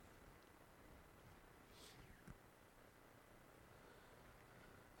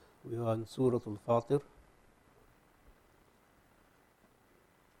We are in Surah Fatir,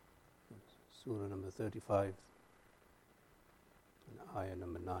 Surah number 35, and ayah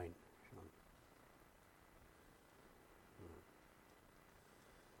number 9.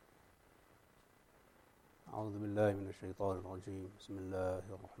 أعوذ بالله من الشيطان الرجيم بسم الله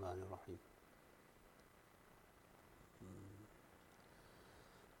الرحمن الرحيم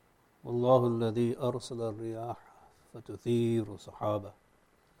والله الذي أرسل الرياح فتثير سحابا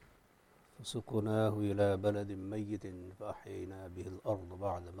فسقناه إلى بلد ميت فأحيينا به الأرض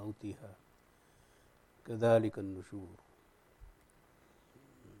بعد موتها كذلك النشور.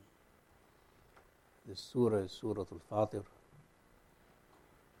 This surah is Surah Fatir,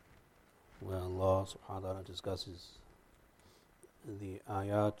 where Allah subhanahu wa ta'ala discusses the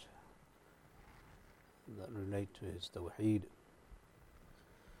ayat that relate to His tawheed,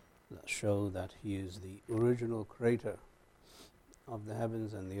 that show that He is the original creator of the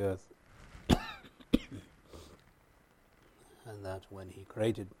heavens and the earth, and that when He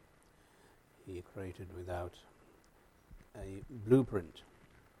created without a blueprint.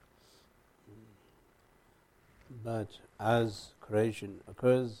 But as creation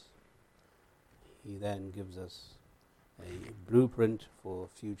occurs, He then gives us a blueprint for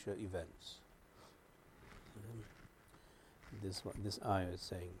future events. This ayah is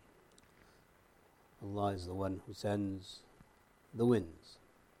saying Allah is the one who sends the winds.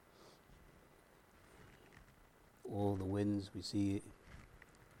 All the winds we see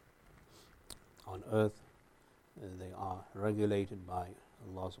on earth, they are regulated by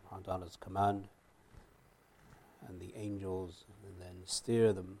Allah subhanahu wa ta'ala's command, and the angels then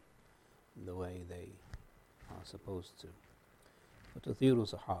steer them the way they are supposed to. فَتُثِيرُ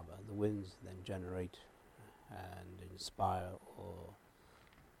سَحَابًا, the winds then generate and inspire or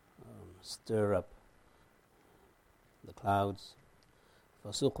stir up the clouds.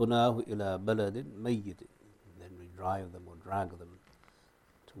 فَسُقْنَاهُ إِلَى بَلَدٍ مَيِّتٍ, then we drive them or drag them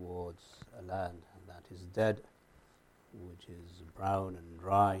towards a land that is dead, which is brown and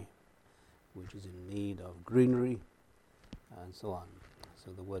dry, which is in need of greenery, and so on.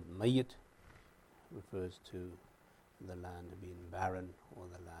 So the word mayyit refers to the land being barren or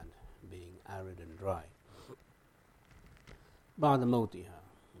the land being arid and dry. بعد موتها,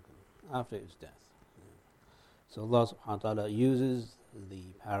 after its death. So Allah subhanahu wa ta'ala uses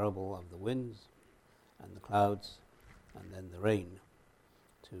the parable of the winds and the clouds and then the rain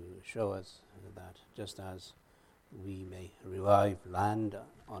to show us that just as we may revive land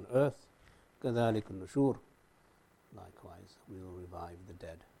on earth, كذلك النشور, likewise we will revive the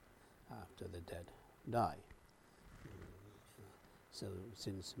dead after the dead die. So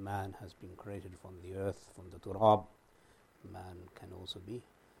since man has been created from the earth, from the turab, man can also be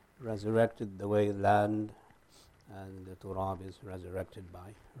resurrected the way land and the turab is resurrected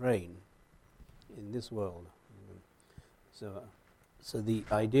by rain in this world. So the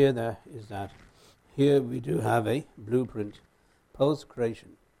idea there is that here we do have a blueprint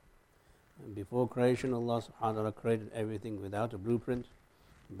post-creation. And before creation, Allah subhanahu wa ta'ala created everything without a blueprint,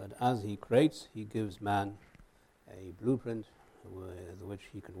 but as He creates, He gives man a blueprint with which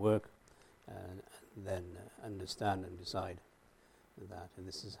he can work and then understand and decide that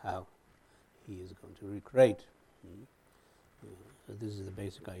this is how he is going to recreate. So this is the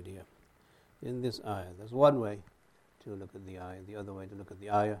basic idea. In this ayah, there's one way to look at the ayah. The other way to look at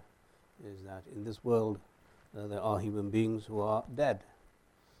the ayah is that in this world there are human beings who are dead.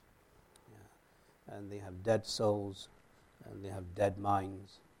 And they have dead souls, and they have dead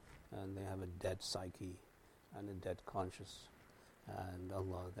minds, and they have a dead psyche and a dead conscience. And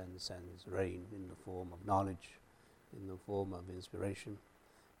Allah then sends rain in the form of knowledge, in the form of inspiration,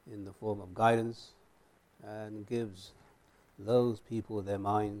 in the form of guidance, and gives those people their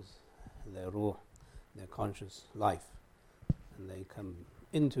minds, their ruh, their conscious life. And they come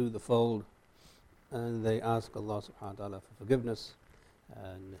into the fold and they ask Allah subhanahu wa ta'ala for forgiveness,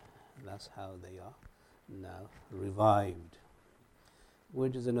 and that's how they are now revived,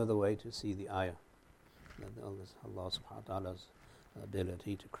 which is another way to see the ayah, that Allah subhanahu wa ta'ala's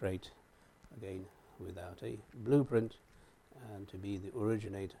ability to create again without a blueprint and to be the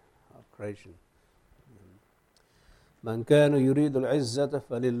originator of creation. من كان يريد العزة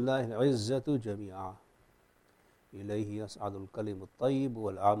فلله العزة جميعا إليه يصعد الكلم الطيب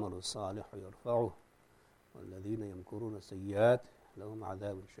والعمل الصالح يرفعه والذين يمكرون السيئات لهم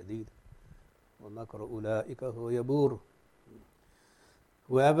عذاب شديد ومكر أولئك هو يبور.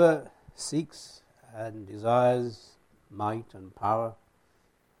 Whoever seeks and desires might and power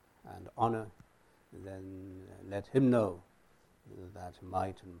and honor, then let him know that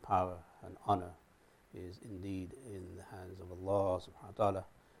might and power and honor is indeed in the hands of Allah subhanahu wa ta'ala,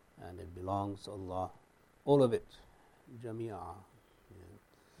 and it belongs to Allah, all of it, jamia.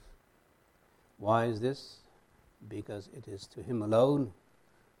 Why is this? Because it is to Him alone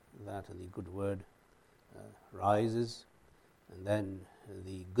that the good word rises, and then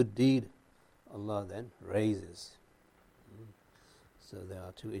the good deed Allah then raises. So there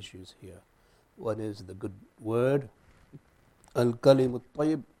are two issues here. One is the good word, al-kalim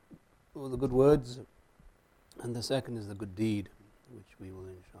al-tayyib, or the good words, and the second is the good deed, which we will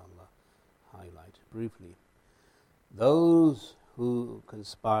inshallah highlight briefly. Those who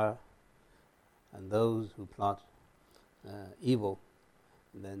conspire and those who plot evil,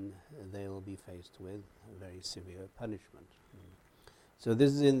 then they will be faced with a very severe punishment. So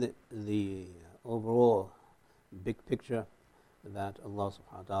this is in the overall big picture that Allah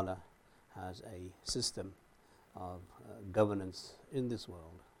subhanahu wa ta'ala has a system of governance in this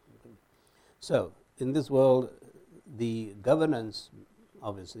world. So in this world, the governance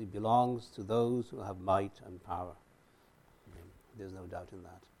obviously belongs to those who have might and power. There's no doubt in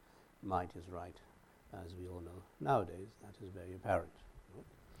that. Might is right, as we all know. Nowadays, that is very apparent.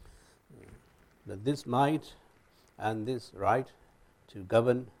 But this might and this right to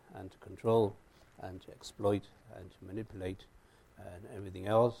govern and to control and to exploit and to manipulate and everything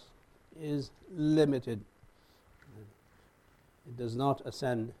else is limited. It does not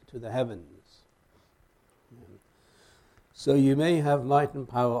ascend to the heavens. So you may have might and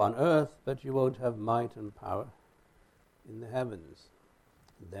power on earth, but you won't have might and power in the heavens.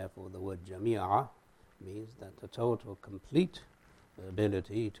 Therefore, the word jami'a means that the total, complete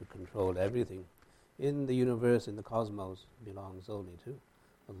ability to control everything in the universe, in the cosmos, belongs only to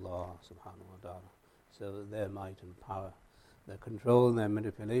Allah subhanahu wa ta'ala. So their might and power, their control and their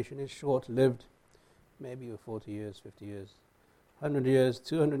manipulation is short-lived, maybe 40 years, 50 years, 100 years,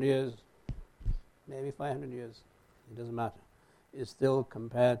 200 years, maybe 500 years. It doesn't matter. It's still,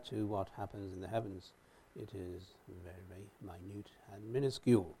 compared to what happens in the heavens, it is very, very minute and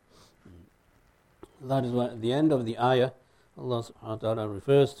minuscule. That is why at the end of the ayah, Allah subhanahu wa ta'ala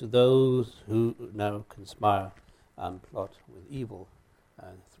refers to those who now conspire and plot with evil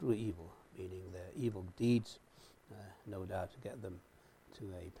and through evil, meaning their evil deeds, no doubt to get them to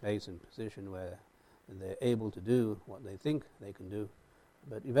a place and position where they're able to do what they think they can do.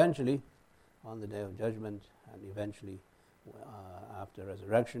 But eventually, on the Day of Judgment, and eventually after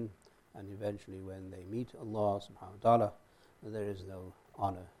resurrection, and eventually when they meet Allah subhanahu wa ta'ala, there is no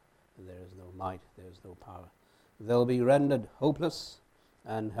honor, there is no might, there is no power. They'll be rendered hopeless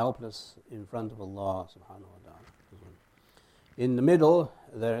and helpless in front of Allah subhanahu wa ta'ala. In the middle,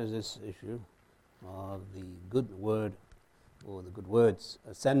 there is this issue of the good word, or the good words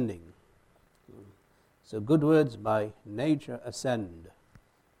ascending. So good words by nature ascend,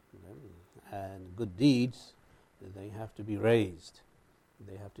 and good deeds, they have to be raised,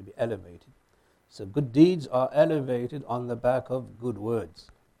 they have to be elevated. So good deeds are elevated on the back of good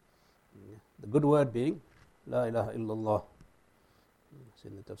words. The good word being La ilaha illallah. So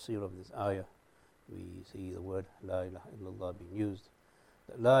in the tafsir of this ayah, we see the word La ilaha illallah being used.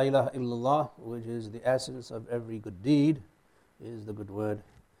 The La ilaha illallah, which is the essence of every good deed, is the good word,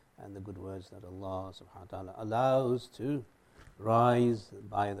 and the good words that Allah subhanahu wa ta'ala allows to rise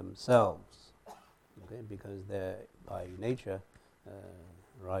by themselves. Okay, because they're by nature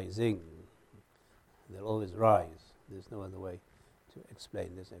rising. They'll always rise. There's no other way to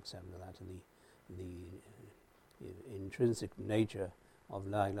explain this except that the intrinsic nature of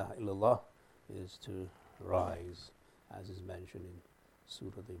La ilaha illallah is to rise, as is mentioned in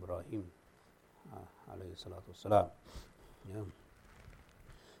Surah Ibrahim alayhi salatu wassalam.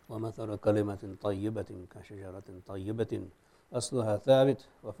 وَمَثَلَ كَلِمَةٍ طَيِّبَةٍ كَشَجَرَةٍ طَيِّبَةٍ أَصْلُهَا ثَابِتٌ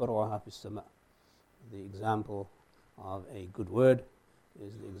وَفَرْعُهَا فِي السَّمَاءِ. The example of a good word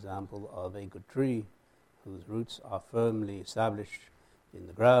is the example of a good tree whose roots are firmly established in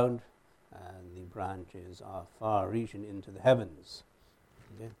the ground and the branches are far reaching into the heavens.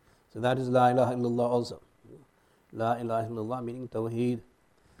 Okay? So that is La ilaha illallah also. La ilaha illallah meaning Tawheed.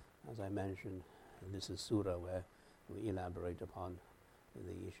 As I mentioned, this is surah where we elaborate upon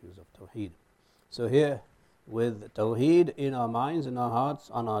the issues of Tawheed. So here, with Tawheed in our minds, in our hearts,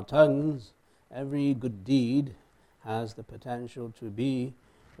 on our tongues, every good deed has the potential to be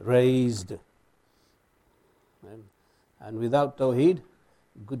raised. And without Tawheed,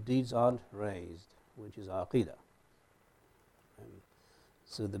 good deeds aren't raised, which is Aqidah.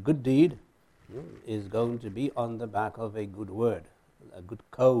 So the good deed is going to be on the back of a good word, a good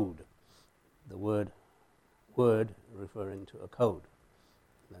code. The word referring to a code.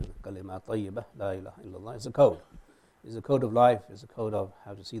 Kalima tayyibah, la ilaha illallah, is a code. It's a code of life, it's a code of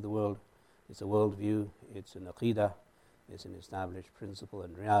how to see the world, it's a worldview, it's an aqidah, It's an established principle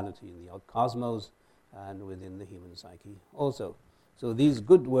and reality in the cosmos and within the human psyche also. So these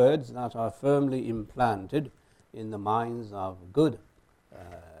good words that are firmly implanted in the minds of good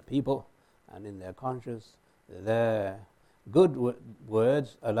people and in their conscience, their good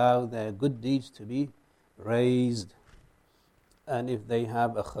words allow their good deeds to be raised. And if they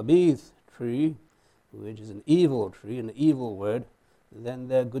have a khabith tree, which is an evil tree, an evil word, then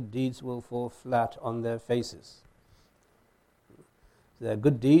their good deeds will fall flat on their faces. Their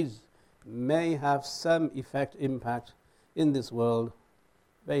good deeds may have some impact in this world,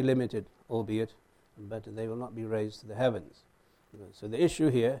 very limited, albeit, but they will not be raised to the heavens. So the issue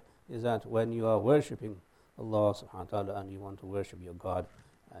here is that when you are worshipping Allah subhanahu wa ta'ala and you want to worship your God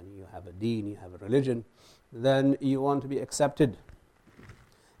and you have a deen, you have a religion, then you want to be accepted.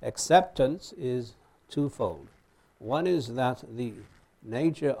 Acceptance is twofold. One is that the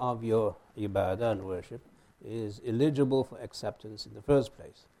nature of your ibadah and worship is eligible for acceptance in the first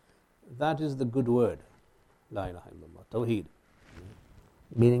place. That is the good word, La ilaha illallah, Tawheed.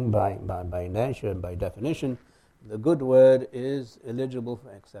 Meaning by nature and by definition, the good word is eligible for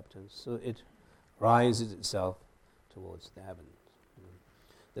acceptance, so it rises itself towards the heavens.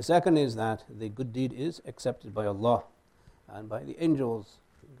 The second is that the good deed is accepted by Allah and by the angels.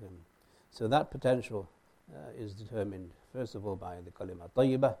 So that potential is determined first of all by the kalima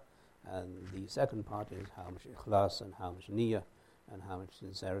tayyibah, and the second part is how much ikhlas and how much niyyah and how much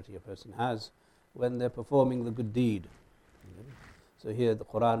sincerity a person has when they're performing the good deed. So here the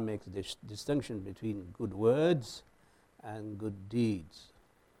Quran makes this distinction between good words and good deeds.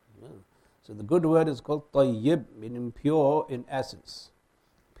 So the good word is called tayyib, meaning pure in essence,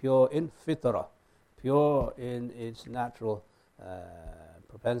 pure in fitrah, pure in its natural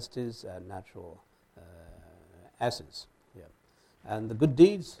propensities and natural essence. And the good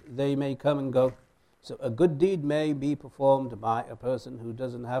deeds, they may come and go. So a good deed may be performed by a person who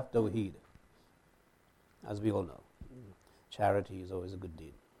doesn't have tawheed, as we all know. Charity is always a good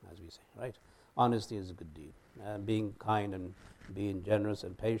deed, as we say, right? Honesty is a good deed. Being kind and being generous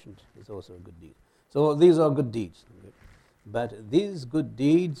and patient is also a good deed. So these are good deeds. But these good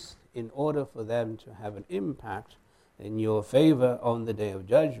deeds, in order for them to have an impact in your favor on the Day of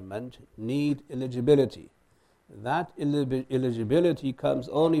Judgment, need eligibility. That eligibility comes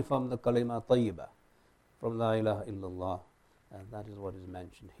only from the kalima tayyibah, from la ilaha illallah. And that is what is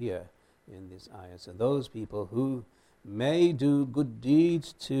mentioned here in this ayah. So those people who may do good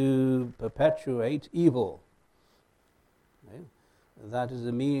deeds to perpetuate evil, right? That is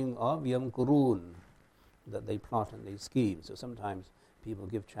the meaning of yamkurun, that they plot and they scheme. So sometimes people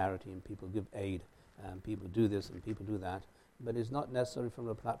give charity and people give aid and people do this and people do that, but it's not necessarily from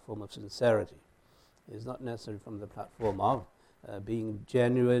the platform of sincerity. It's not necessarily from the platform of being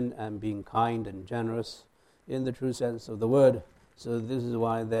genuine and being kind and generous in the true sense of the word. So this is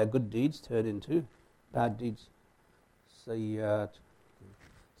why their good deeds turn into bad deeds. Sayyat.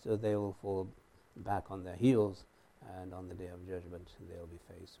 So they will fall back on their heels, and on the Day of Judgment they will be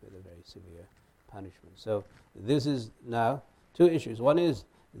faced with a very severe punishment. So this is now two issues. One is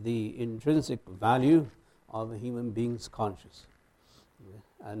the intrinsic value of a human being's conscience.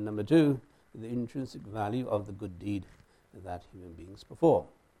 And number two, the intrinsic value of the good deed that human beings perform.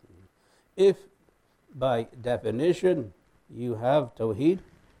 If by definition you have tawheed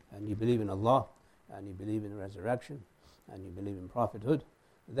and you believe in Allah and you believe in resurrection and you believe in prophethood,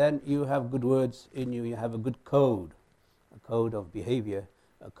 then you have good words in you, you have a good code of behavior,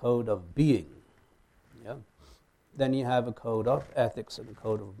 a code of being. Yeah? Then you have a code of ethics and a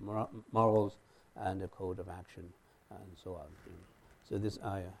code of morals and a code of action and so on. So this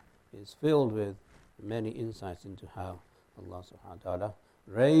ayah is filled with many insights into how Allah subhanahu wa ta'ala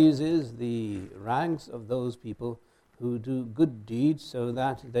raises the ranks of those people who do good deeds so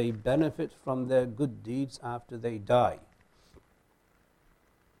that they benefit from their good deeds after they die.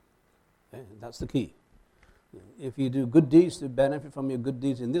 Okay? That's the key. If you do good deeds to benefit from your good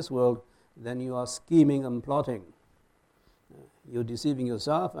deeds in this world, then you are scheming and plotting. You're deceiving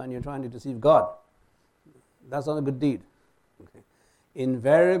yourself and you're trying to deceive God. That's not a good deed. Okay.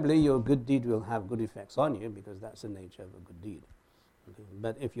 Invariably, your good deed will have good effects on you because that's the nature of a good deed. Okay.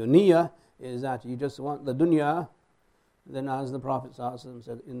 But if your niyyah is that you just want the dunya, then as the Prophet ﷺ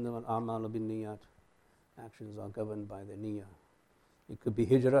said, إِنَّمَا الْأَعْمَالُ بِالنِّيَّاتِ, actions are governed by the niyyah. It could be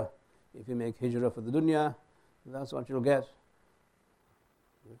hijrah. If you make hijrah for the dunya, that's what you'll get.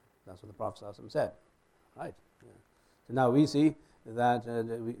 That's what the Prophet ﷺ said. Right? Yeah. So now we see that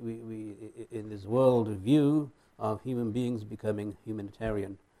we in this world view of human beings becoming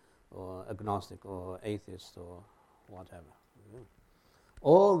humanitarian or agnostic or atheist or whatever.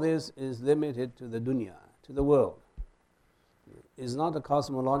 All this is limited to the dunya, to the world. is not a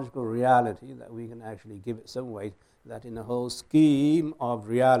cosmological reality that we can actually give it some weight, that in the whole scheme of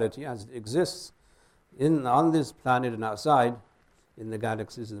reality as it exists on this planet and outside, in the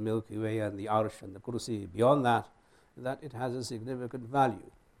galaxies, the Milky Way and the Arsh and the Kursi, beyond that it has a significant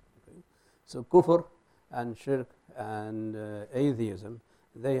value. Okay? So kufr and shirk and atheism,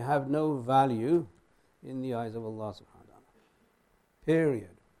 they have no value in the eyes of Allah subhanahu wa ta'ala.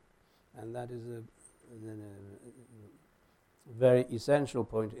 Period. And that is a very essential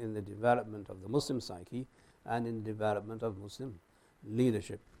point in the development of the Muslim psyche and in the development of Muslim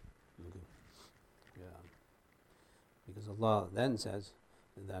leadership. Okay. Yeah. Because Allah then says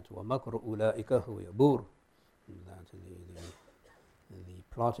that وَمَكْرُ أُولَٰئِكَ هُوَ يَبُورُ, that the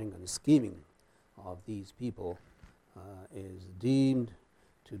plotting and scheming of these people is deemed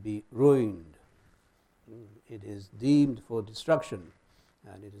to be ruined. It is deemed for destruction,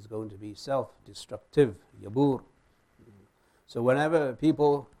 and it is going to be self-destructive, yabur. So whenever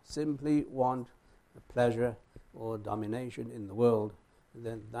people simply want pleasure or domination in the world,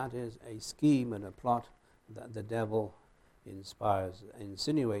 then that is a scheme and a plot that the devil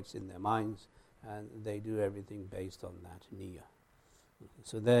insinuates in their minds, and they do everything based on that niyyah.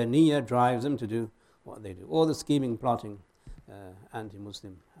 So their niyyah drives them to do what they do. All the scheming, plotting,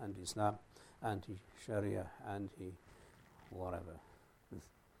 anti-Muslim, anti-Islam, anti-Sharia, anti-whatever.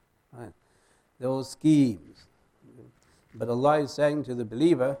 Right. Those schemes. But Allah is saying to the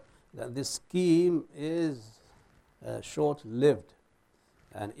believer that this scheme is short-lived.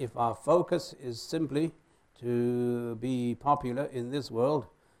 And if our focus is simply to be popular in this world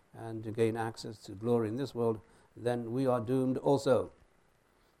and to gain access to glory in this world, then we are doomed also.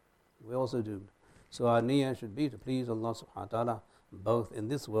 We're also doomed. So our niyyah should be to please Allah subhanahu wa ta'ala both in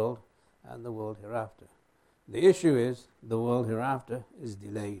this world and the world hereafter. The issue is the world hereafter is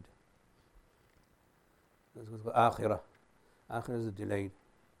delayed. That's what's called akhirah. Akhirah is delayed.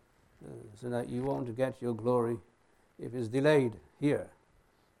 So that you won't get your glory if it's delayed here.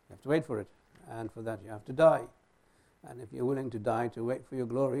 You have to wait for it. And for that you have to die. And if you're willing to die to wait for your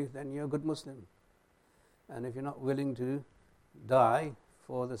glory, then you're a good Muslim. And if you're not willing to die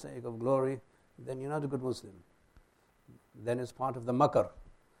for the sake of glory, then you're not a good Muslim. Then it's part of the makr.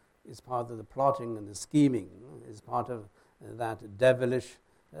 It's part of the plotting and the scheming. It's part of that devilish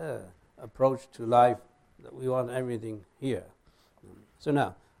approach to life that we want everything here. So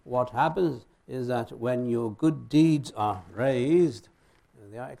now, what happens is that when your good deeds are raised,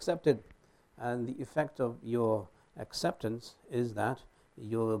 they are accepted. And the effect of your acceptance is that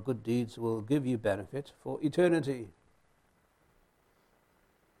your good deeds will give you benefit for eternity.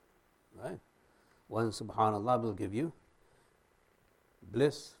 Right? One, subhanallah, will give you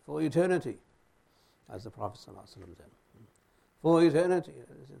bliss for eternity, as the Prophet ﷺ said. For eternity.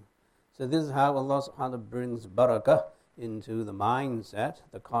 So this is how Allah subhanahu wa ta'ala brings barakah into the mindset,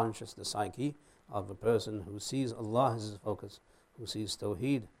 the conscious, the psyche of a person who sees Allah as his focus, who sees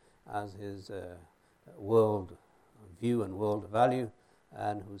Tawheed as his world view and world value,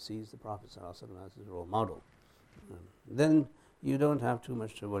 and who sees the Prophet ﷺ as his role model. Then you don't have too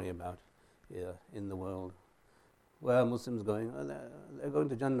much to worry about in the world. Where are Muslims going? Oh, they're going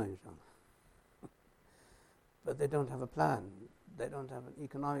to Jannah, inshallah. But they don't have a plan. They don't have an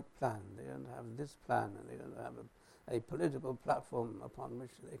economic plan. They don't have this plan, and they don't have a political platform upon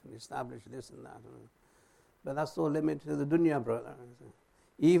which they can establish this and that. But that's all limited to the dunya, brother.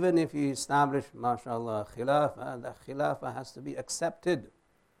 Even if you establish, mashallah, khilafah, the khilafah has to be accepted.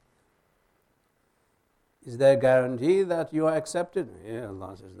 Is there a guarantee that you are accepted? Yeah,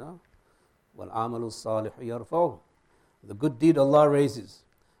 Allah says no. وَالْعَمَلُ الصَّالِحُ يَرْفَعُهُ. The good deed Allah raises.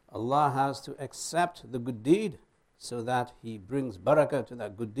 Allah has to accept the good deed so that He brings barakah to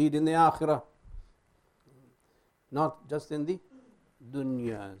that good deed in the akhirah. Not just in the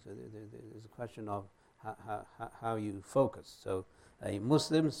dunya. So there's a question of how you focus. So a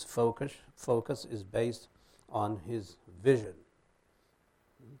Muslim's focus is based on his vision.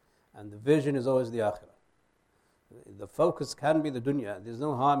 And the vision is always the akhirah. The focus can be the dunya. There's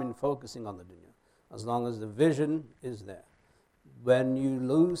no harm in focusing on the dunya, as long as the vision is there. When you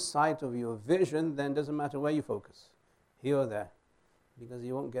lose sight of your vision, then it doesn't matter where you focus, here or there, because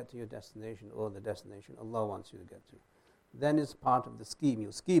you won't get to your destination or the destination Allah wants you to get to. Then it's part of the scheme.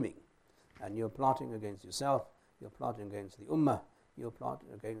 You're scheming, and you're plotting against yourself, you're plotting against the ummah, you're plotting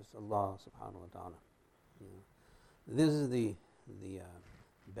against Allah subhanahu wa ta'ala. This is the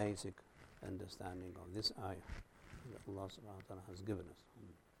basic understanding of this ayah that Allah subhanahu wa ta'ala has given us.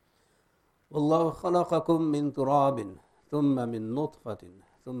 وَاللَّهُ خَلَقَكُم مِّن تُرَابٍ ثُمَّ مِن نُطْفَةٍ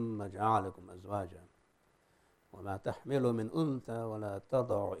ثُمَّ جَعَلَكُمْ أَزْوَاجًا وَمَا تَحْمِلُ مِنْ أُنْثَى وَلَا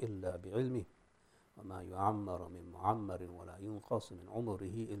تَضَعُ إِلَّا بِعِلْمِهِ وَمَا يُعَمَّرُ مِن مُعَمَّرٍ وَلَا يُنْقَصُ مِنْ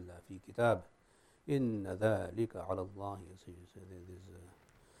عُمُرِهِ إِلَّا فِي كِتَابٍ إِنَّ ذَلِكَ عَلَى اللَّهِ يَسِيرٌ. So there's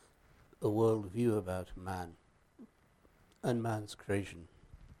a world view about man and man's creation.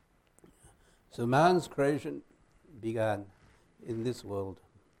 So man's creation began in this world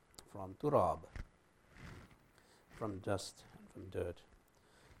from turab, from dust, from dirt.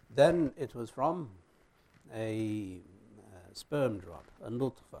 Then it was from a sperm drop, a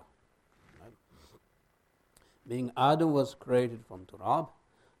nutfah. Right? Being Adam was created from turab,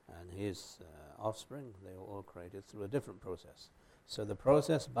 and his offspring, they were all created through a different process. So the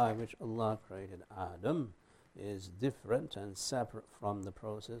process by which Allah created Adam is different and separate from the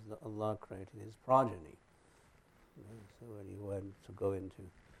process that Allah created his progeny. So when he went to go into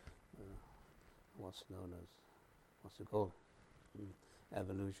what's it called?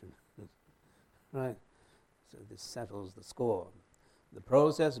 Evolution. Right? So this settles the score. The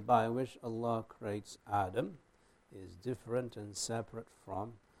process by which Allah creates Adam is different and separate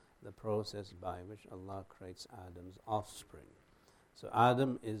from the process by which Allah creates Adam's offspring. So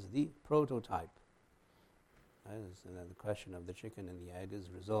Adam is the prototype. Right? And then the question of the chicken and the egg is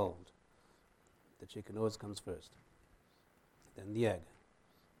resolved. The chicken always comes first, then the egg.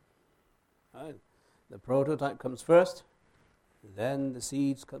 Right? The prototype comes first, then the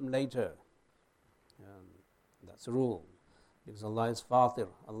seeds come later. That's a rule. Because Allah is Fatir.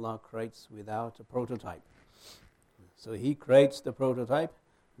 Allah creates without a prototype. So He creates the prototype,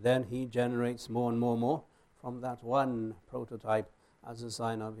 then He generates more and more from that one prototype as a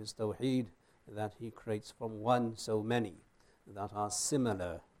sign of His Tawheed, that He creates from one so many that are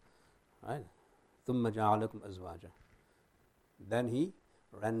similar. Right? ثُمَّ جَعَلَكُمْ أَزْوَاجًا. Then He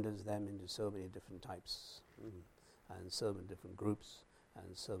renders them into so many different types, and so many different groups,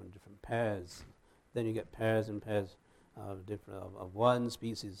 and so many different pairs. Then you get pairs and pairs of one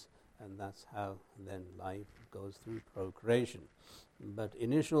species, and that's how then life goes through procreation. But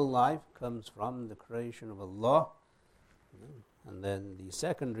initial life comes from the creation of Allah, and then the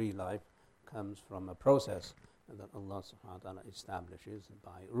secondary life comes from a process that Allah subhanahu wa ta'ala establishes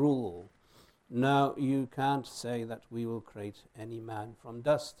by rule. Now you can't say that we will create any man from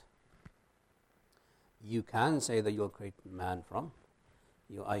dust. You can say that you'll create man from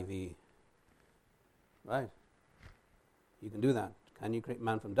your IV. Right? You can do that. Can you create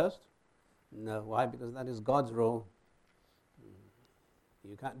man from dust? No. Why? Because that is God's role.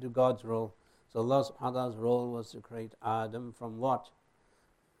 You can't do God's role. So Allah subhanahu wa ta'ala's role was to create Adam from what?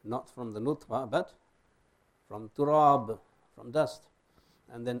 Not from the nutfah, but from turab, from dust.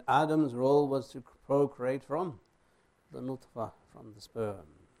 And then Adam's role was to procreate from the nutfah, from the sperm.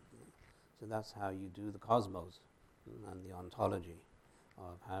 So that's how you do the cosmos and the ontology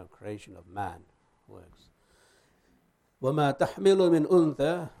of how creation of man works. وَمَا تَحْمِلُ مِنْ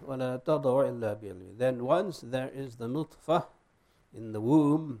أُنْثَى وَلَا تَضَعُ إِلَّا بِعِلْمِهِ. Then once there is the nutfah in the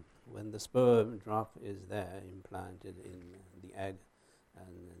womb, when the sperm drop is there implanted in the egg, and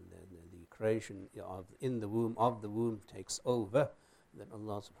the creation in the womb of the womb takes over, then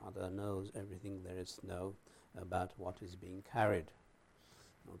Allah subhanahu wa ta'ala knows everything there is to know about what is being carried.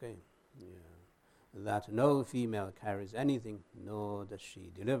 Okay? Yeah. That no female carries anything, nor does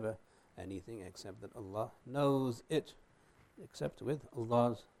she deliver anything, except that Allah knows it, except with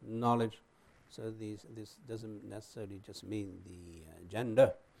Allah's knowledge. So this doesn't necessarily just mean the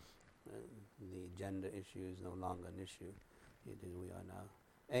gender. The gender issue is no longer an issue. We are now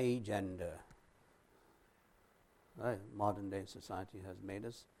a gender. Right? Modern day society has made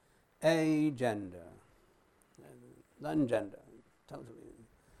us a gender, non-gender, totally,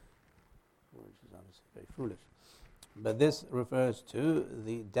 which is obviously very foolish. But this refers to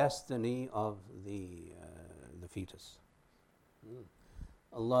the destiny of the fetus.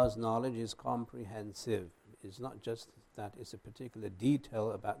 Allah's knowledge is comprehensive. It's not just that it's a particular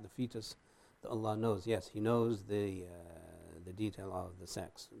detail about the fetus that Allah knows. Yes, He knows the detail of the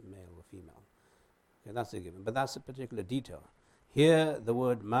sex, male or female. Okay, that's a given. But that's a particular detail. Here, the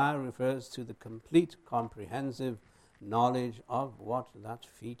word ma refers to the complete, comprehensive knowledge of what that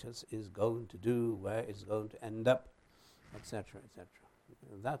fetus is going to do, where it's going to end up, etc., etc.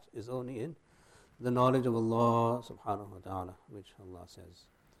 That is only in the knowledge of Allah subhanahu wa ta'ala, which Allah says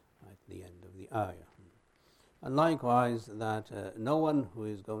at the end of the ayah. And likewise, that no one who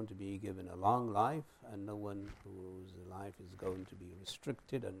is going to be given a long life, and no one whose life is going to be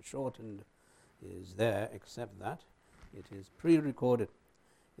restricted and shortened is there, except that it is pre-recorded.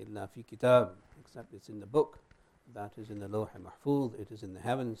 إِلَّا فِي كِتَابٍ, except it's in the book, that is in the Lawh Mahfuz, it is in the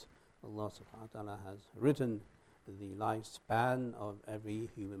heavens. Allah subhanahu wa ta'ala has written the lifespan of every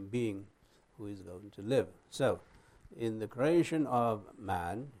human being who is going to live. So, in the creation of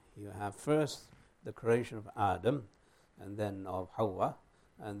man, you have first the creation of Adam, and then of Hawa,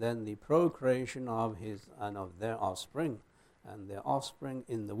 and then the procreation of his and of their offspring, and their offspring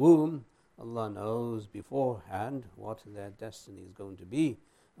in the womb. Allah knows beforehand what their destiny is going to be,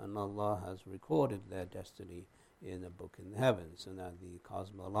 and Allah has recorded their destiny in a book in the heavens. And that the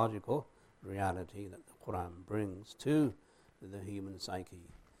cosmological reality that the Quran brings to the human psyche,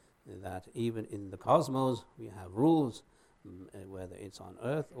 that even in the cosmos we have rules, whether it's on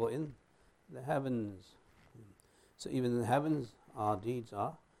earth or in the heavens. So even in the heavens our deeds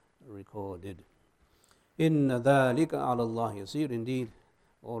are recorded. Inna dhalika ala Allah yasir. Indeed,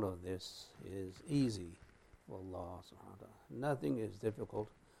 all of this is easy for Allah subhanahu wa ta'ala. Nothing is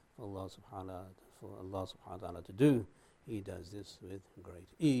difficult for Allah subhanahu wa ta'ala to do. He does this with great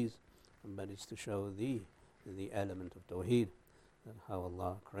ease. But it's to show the element of Tawheed, that how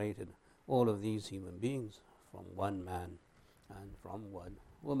Allah created all of these human beings from one man and from one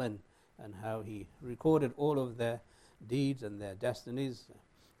woman, and how He recorded all of their deeds and their destinies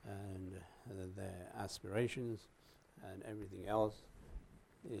and their aspirations and everything else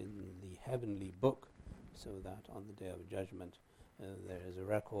in the heavenly book, so that on the Day of Judgment there is a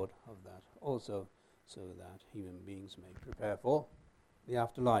record of that also, so that human beings may prepare for the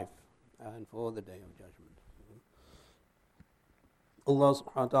afterlife and for the Day of Judgment. Allah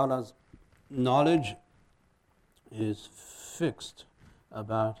subhanahu wa ta'ala's knowledge is fixed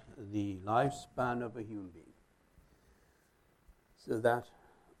about the lifespan of a human being, so that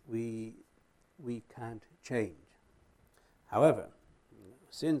we can't change. However,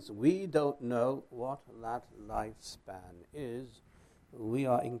 since we don't know what that lifespan is, we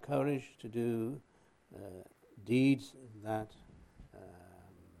are encouraged to do deeds that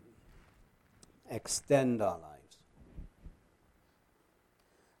extend our lives.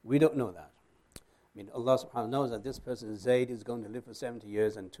 We don't know that. I mean, Allah subhanahu wa ta'ala knows that this person, Zayd, is going to live for 70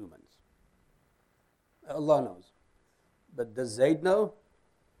 years and 2 months. Allah knows. But does Zayd know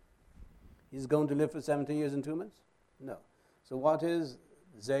he's going to live for 70 years and 2 months? No. So what is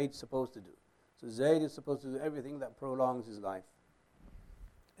Zayd supposed to do? So Zayd is supposed to do everything that prolongs his life,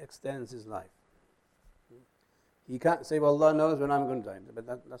 extends his life. He can't say, well, Allah knows when I'm going to die, but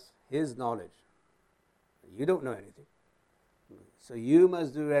that's His knowledge. You don't know anything. So you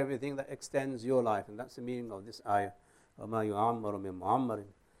must do everything that extends your life, and that's the meaning of this ayah. وَمَا يُعَمَّرُ مِن مُعَمَّرٍ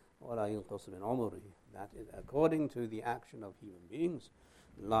وَلَا يُنْقَصُ مِنْ عُمُرِهِ. That is, according to the action of human beings,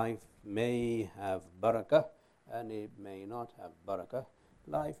 life may have barakah and it may not have barakah.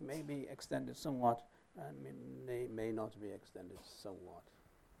 Life may be extended somewhat and may not be extended somewhat.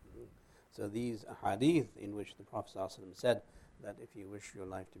 So these hadith in which the Prophet ﷺ said that if you wish your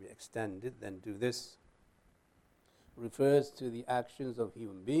life to be extended, then do this, refers to the actions of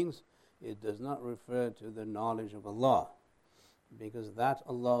human beings. It does not refer to the knowledge of Allah, because that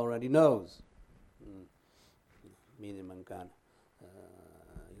Allah already knows. Meaning, man kan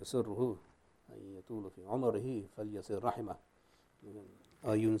yasurruhu an yatula fi umrihi falyasir rahimah,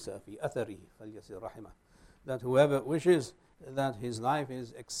 or yunsa fi atharihi falyasir rahimah. That whoever wishes that his life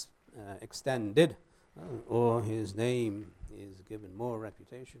is extended, or his name is given more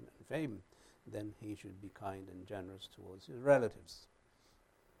reputation and fame, then he should be kind and generous towards his relatives.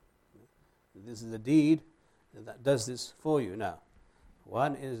 This is a deed that does this for you. Now,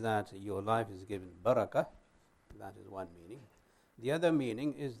 one is that your life is given barakah. That is one meaning. The other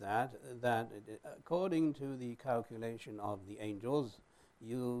meaning is that according to the calculation of the angels,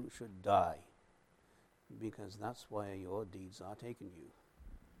 you should die, because that's why your deeds are taking you.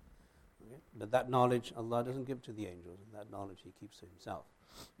 Okay? But that knowledge Allah doesn't give to the angels. That knowledge He keeps to Himself.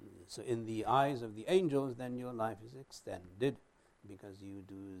 So in the eyes of the angels, then your life is extended because you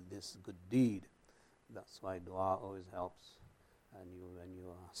do this good deed. That's why dua always helps. And when you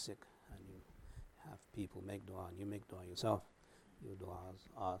are sick and you have people make dua and you make dua yourself, your duas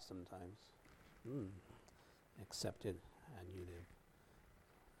are sometimes accepted, and you live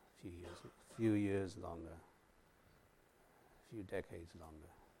a few years longer, a few decades longer.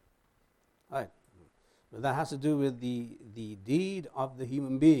 Right. But that has to do with the deed of the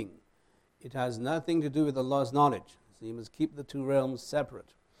human being. It has nothing to do with Allah's knowledge. So you must keep the two realms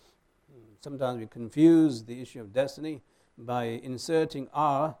separate. Sometimes we confuse the issue of destiny by inserting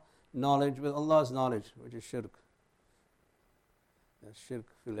our knowledge with Allah's knowledge, which is shirk. That's shirk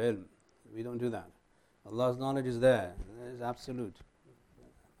fil ilm. We don't do that. Allah's knowledge is there. It is absolute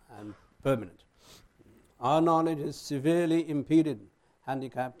and permanent. Our knowledge is severely impeded,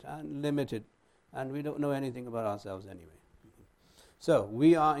 handicapped and limited, and we don't know anything about ourselves anyway. So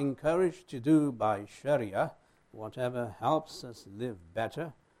we are encouraged to do by Sharia whatever helps us live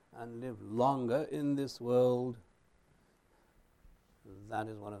better and live longer in this world. That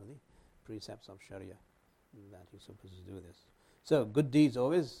is one of precepts of Sharia that you're supposed to do this. So good deeds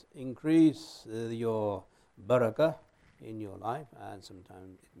always increase your barakah in your life, and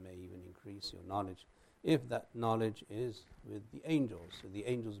sometimes it may even increase your knowledge if that knowledge is with the angels. So the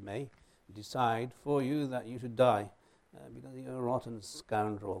angels may decide for you that you should die because you're a rotten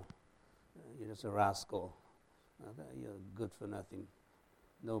scoundrel, you're just a rascal, you're good for nothing,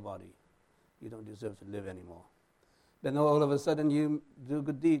 nobody, you don't deserve to live anymore. Then all of a sudden you do a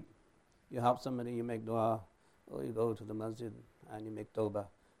good deed, you help somebody, you make dua, or you go to the masjid and you make tawbah,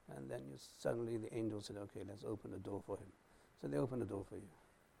 and then suddenly the angel said, okay, let's open the door for him. So they open the door for you.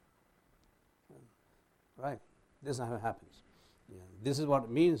 Right? This is how it happens. Yeah. This is what it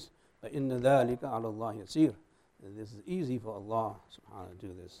means. فَإِنَّ ذَلِكَ عَلَى اللَّهِ يَسِيرٌ. This is easy for Allah subhanahu to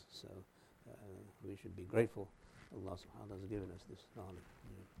do this. So we should be grateful. Allah subhanahu has given us this knowledge.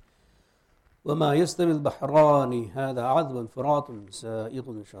 وَمَا يَسْتَوِي الْبَحْرَانِ هَذَا عَذْبٌ فُرَاتٌ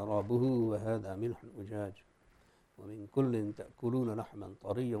سَائِغٌ شَرَابُهُ وَهَذَا مِلْحٌ أُجَاجٌ ومن كل تأكلون لحما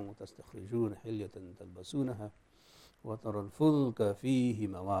طريا وتستخرجون حلية تلبسونها وترى الفلك فيه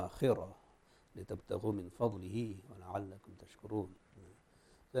مواخر لتبتغوا من فضله ولعلكم تشكرون.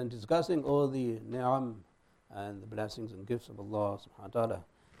 Then discussing all the ni'am and the blessings and gifts of Allah subhanahu wa ta'ala,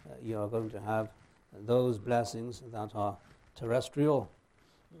 you are going to have those blessings that are terrestrial,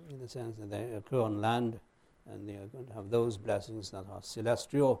 in the sense that they occur on land, and they are going to have those blessings that are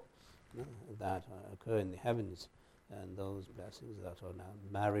celestial, that occur in the heavens, and those blessings that are now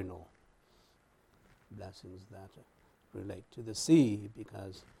marinal, blessings that relate to the sea,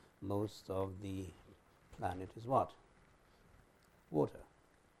 because most of the planet is what? Water.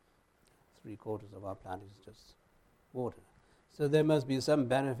 3/4 of our planet is just water. So there must be some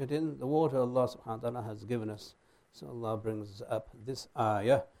benefit in the water Allah subhanahu wa ta'ala has given us. So Allah brings up this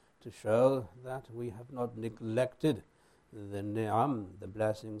ayah to show that we have not neglected the ni'am, the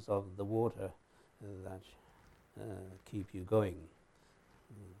blessings of the water that keep you going.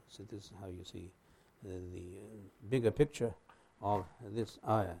 So this is how you see the bigger picture of this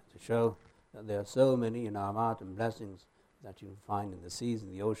ayah, to show that there are so many in'amat and blessings that you find in the seas, in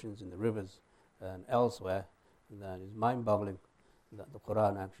the oceans, in the rivers, and elsewhere, that is mind-boggling that the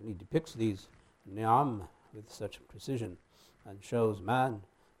Quran actually depicts these ni'am with such precision and shows man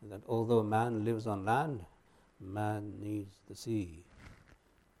that although man lives on land, man needs the sea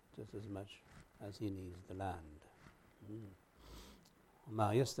just as much as he needs the land.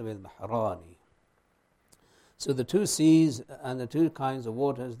 مَا يَسْتَوِي الْبَحْرَانِ. So the two seas and the two kinds of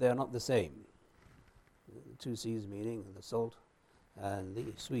waters, they are not the same. The two seas meaning the salt and the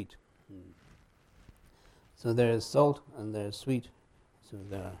sweet. So there is salt and there is sweet. So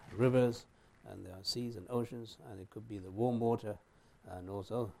there are rivers and there are seas and oceans, and it could be the warm water and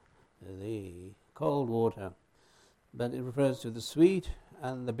also the cold water. But it refers to the sweet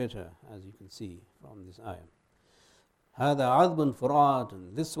and the bitter, as you can see from this ayah. هَذَا عَذْبٌ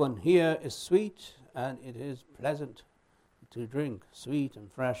فُرَاتٌ. This one here is sweet and it is pleasant to drink, sweet and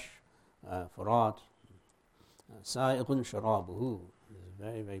fresh. Furat. سَائِغٌ شَرَابُهُ. It is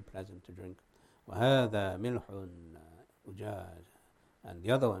very, very pleasant to drink. وَهَذَا مِلْحٌ أُجَاجٌ. And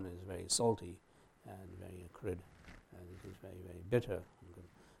the other one is very salty and very acrid, and it is very, very bitter.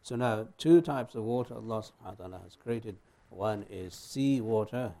 So now, two types of water Allah subhanahu wa ta'ala has created. One is sea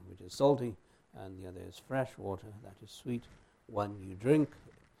water, which is salty, and the other is fresh water, that is sweet. One you drink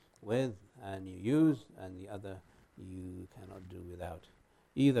with and you use, and the other you cannot do without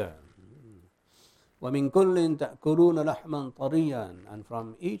either. وَمِن كُلٍّ تَأْكُلُونَ لَحْمًا طَرِيًّا. And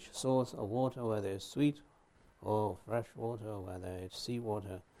from each source of water, whether it's sweet or fresh water, whether it's sea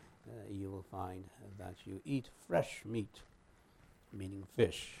water, you will find that you eat fresh meat, meaning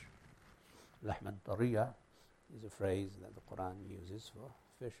fish. لَحْمًا طَرِيًّا is a phrase that the Quran uses for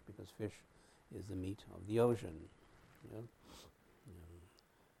fish, because fish is the meat of the ocean.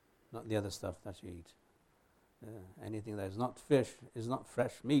 Not the other stuff that you eat. Anything that is not fish is not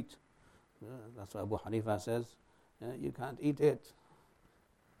fresh meat. That's why Abu Hanifa says, you can't eat it.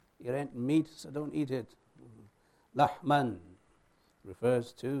 It ain't meat, so don't eat it. Lahman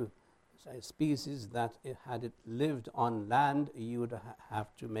refers to a species that had it lived on land, you would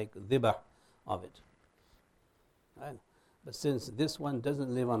have to make dhibah of it. Right? But since this one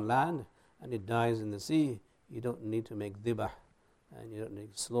doesn't live on land and it dies in the sea, you don't need to make dhibah, and you don't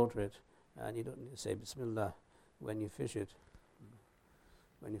need to slaughter it, and you don't need to say Bismillah when you fish it.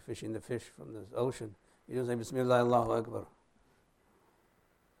 When you're fishing the fish from the ocean, you don't say Bismillah Allahu Akbar.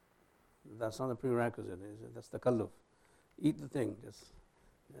 That's not a prerequisite. That's the kalluf. Eat the thing, just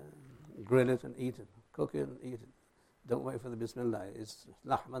grill it and eat it, cook it and eat it. Don't wait for the Bismillah. It's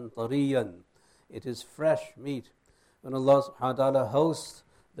lahman tariyan. It is fresh meat. When Allah subhanahu wa ta'ala hosts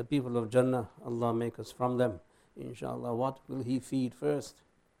the people of Jannah, Allah make us from them. Inshallah, what will He feed first?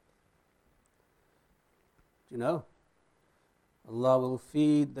 Do you know? Allah will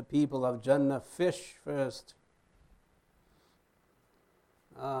feed the people of Jannah fish first.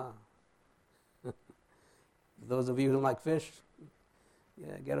 Those of you who like fish,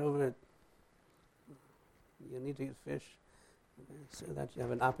 yeah, get over it. You need to eat fish so that you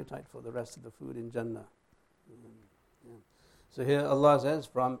have an appetite for the rest of the food in Jannah. Yeah. So here Allah says,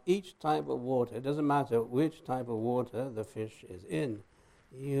 from each type of water, it doesn't matter which type of water the fish is in,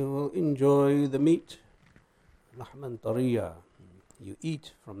 you will enjoy the meat. Lahman tariya. You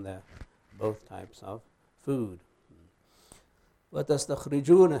eat from there, both types of food.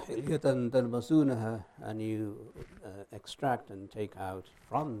 وَتَسْتَخْرِجُونَ حِلْيَةً تَلْبَسُونَهَا, and you extract and take out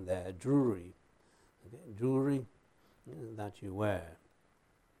from there jewelry. Okay, jewelry that you wear.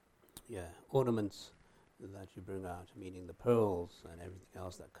 Yeah, ornaments that you bring out, meaning the pearls and everything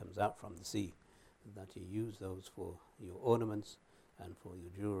else that comes out from the sea, that you use those for your ornaments and for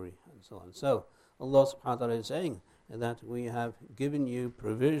your jewelry and so on. So Allah subhanahu wa ta'ala is saying that we have given you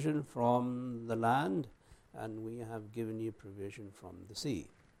provision from the land and we have given you provision from the sea.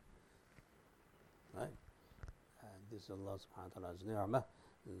 Right? And this is Allah subhanahu wa ta'ala's ni'mah,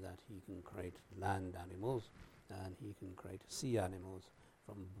 that He can create land animals and He can create sea animals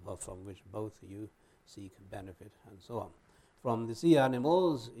from which both you seek benefit and so on. From the sea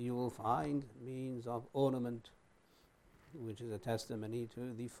animals you will find means of ornament, which is a testimony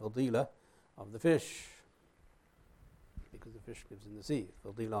to the fadila of the fish, because the fish lives in the sea,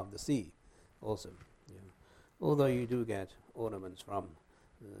 fadila of the sea also. Yeah. Although you do get ornaments from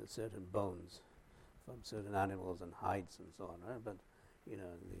certain bones, from certain animals and hides and so on, right? But you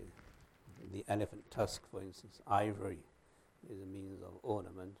know, the elephant tusk, for instance, ivory, is a means of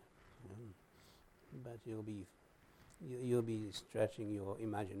ornament. But you'll be stretching your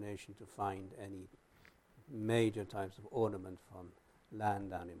imagination to find any major types of ornament from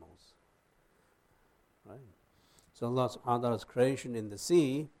land animals. Right? So Allah subhanahu wa ta'ala's creation in the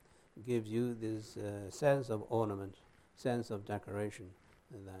sea gives you this sense of ornament, sense of decoration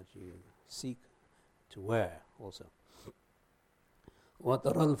that you seek to wear also.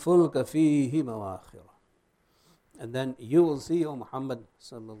 وَتَرَى الْفُلْكَ فِيهِ مَوَاخِرَ, and then you will see, O Muhammad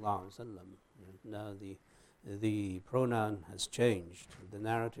sallallahu alaihi wasallam. Now the pronoun has changed. The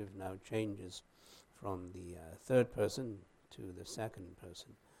narrative now changes from the third person to the second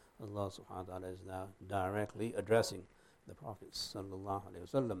person. Allah subhanahu wa ta'ala is now directly addressing the Prophet sallallahu alaihi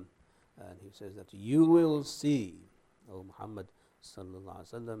wasallam, and he says that you will see, O Muhammad sallallahu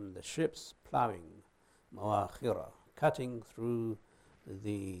alaihi wasallam, the ships plowing, mawakhira, cutting through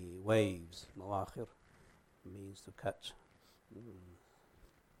the waves. Mawakhir means to cut,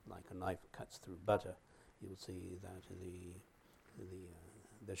 like a knife cuts through butter. You'll see that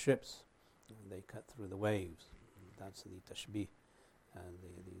the ships, they cut through the waves. That's the tashbih and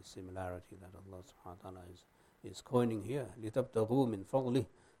the similarity that Allah subhanahu wa ta'ala is coining here. لِتَبْتَغُوا مِنْ فَضْلِهِ,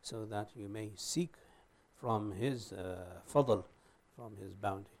 so that you may seek from His fadl, from His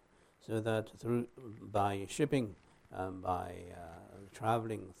bounty. So that by shipping, by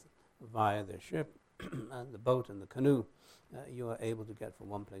traveling via the ship and the boat and the canoe, you are able to get from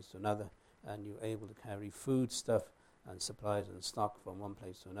one place to another, and you're able to carry food stuff and supplies and stock from one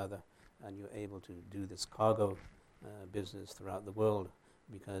place to another, and you're able to do this cargo business throughout the world,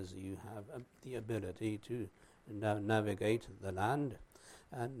 because you have the ability to now navigate the land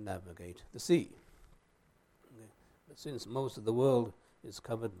and navigate the sea. Okay. But since most of the world is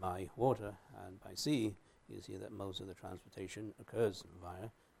covered by water and by sea, you see that most of the transportation occurs via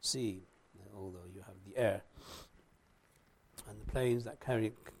sea, although you have the air and the planes that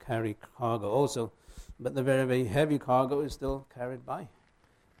carry cargo also, but the very, very heavy cargo is still carried by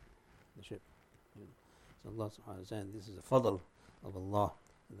the ship. So Allah subhanahu wa ta'ala is saying this is a fadl of Allah,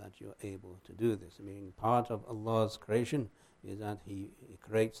 that you're able to do this. I mean, part of Allah's creation is that He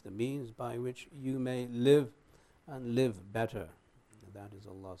creates the means by which you may live and live better. And that is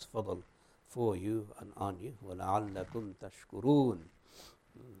Allah's fadl for you and on you. وَلَعَلَّكُمْ تَشْكُرُونَ,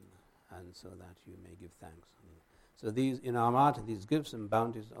 and so that you may give thanks. So these inamat, these gifts and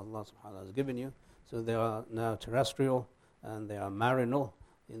bounties Allah subhanahu wa ta'ala has given you, so they are now terrestrial and they are marinal.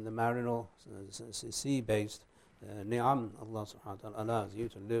 In the marinal, sea-based ni'am, Allah subhanahu wa ta'ala allows you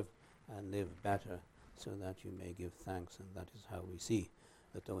to live and live better, so that you may give thanks. And that is how we see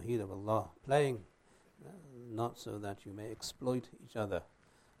the tawheed of Allah playing, not so that you may exploit each other.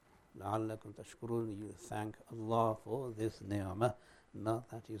 لَعَلَّكُمْ تَشْكُرُونَ, you thank Allah for this ni'mah, not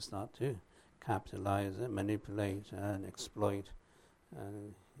that you start to capitalize and manipulate and exploit,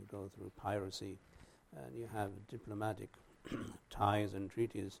 and you go through piracy, and you have diplomatic ties and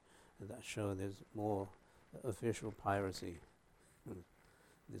treaties that show there's more official piracy.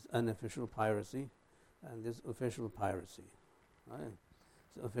 There's unofficial piracy and there's official piracy. Right?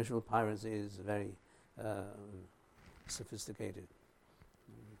 So official piracy is very sophisticated.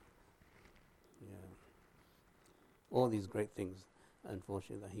 Yeah. All these great things,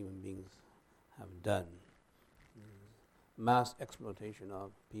 unfortunately, that human beings have done. Mass exploitation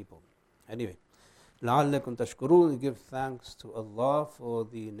of people. Anyway, لَعَلَّكُمْ تَشْكُرُونَ, give thanks to Allah for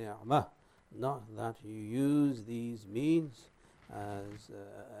the ni'mah, not that you use these means as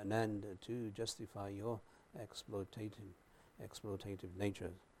an end to justify your exploitative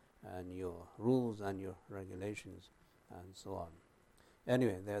nature and your rules and your regulations and so on.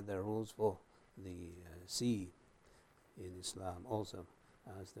 Anyway, there are rules for the sea in Islam also,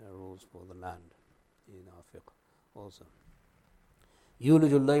 as there are rules for the land in our fiqh also.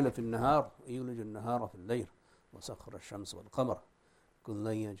 يولج الليل في النهار يولج النهار في الليل وسخر الشمس والقمر كل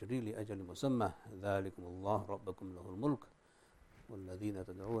يجري لأجل مسمى ذلكم الله ربكم له الملك والذين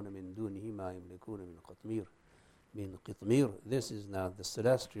تدعون من دونه ما يملكون من قطمير. This is now the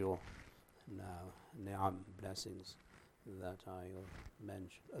celestial ni'am, blessings that I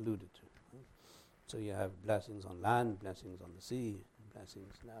alluded to. So you have blessings on land, blessings on the sea,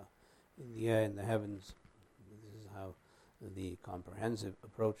 blessings now in the air, in the heavens. This is how the comprehensive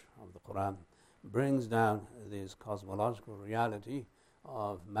approach of the Quran brings down this cosmological reality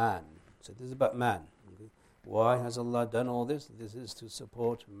of man. So this is about man. Okay? Why has Allah done all this? This is to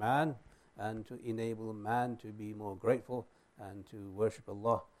support man and to enable man to be more grateful and to worship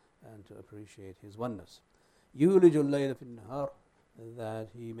Allah and to appreciate His oneness. يُولِجُ اللَّيْلَ فِي النَّهَارِ, that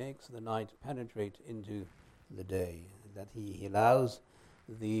He makes the night penetrate into the day, that He allows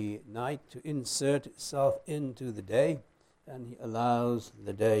the night to insert itself into the day, and He allows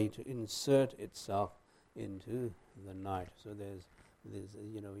the day to insert itself into the night. So there's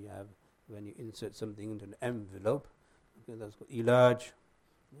you have, when you insert something into an envelope, okay, that's called ilaj.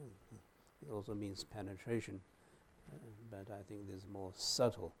 It also means penetration, but I think there's a more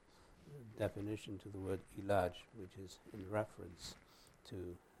subtle definition to the word ilaj, which is in reference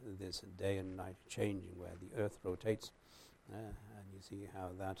to this day and night changing, where the earth rotates, and you see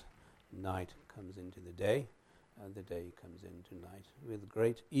how that night comes into the day, and the day comes into night with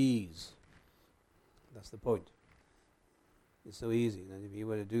great ease. That's the point. It's so easy that if you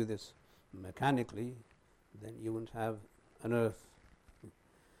were to do this mechanically, then you wouldn't have an earth.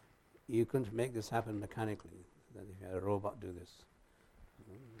 You couldn't make this happen mechanically, that if you had a robot do this.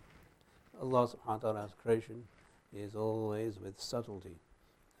 Allah subhanahu wa ta'ala's creation is always with subtlety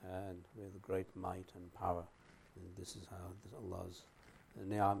and with great might and power. And this is how Allah's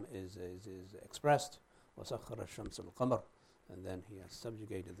ni'am is expressed. وَسَخَّرَ الشَّمْسَ الْقَمَرَ, and then He has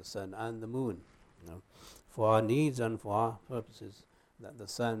subjugated the sun and the moon, for our needs and for our purposes, that the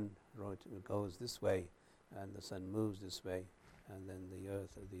sun goes this way and the sun moves this way, and then the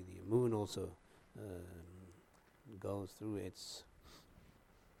earth, the moon also goes through its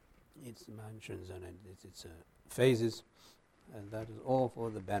mansions and its phases, and that is all for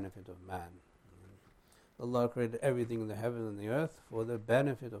the benefit of man. Allah created everything in the heaven and the earth for the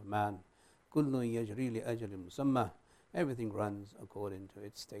benefit of man. كُلٌّ يَجْرِي لِأَجَلٍ مُسَمَّى, everything runs according to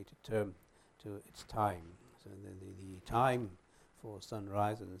its stated term, to its time. So the time for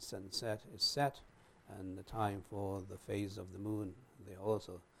sunrise and sunset is set, and the time for the phase of the moon,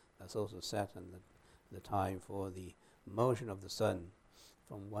 that's also set, and the time for the motion of the sun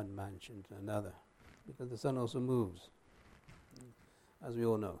from one mansion to another, because the sun also moves, as we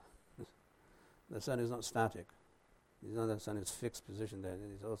all know. The sun is not static. It's not that the sun is fixed position there.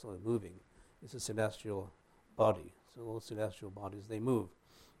 It is also moving. It's a celestial body. So all celestial bodies, they move.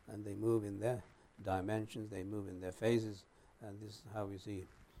 And they move in their dimensions, they move in their phases. And this is how we see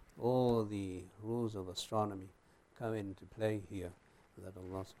all the rules of astronomy come into play here. That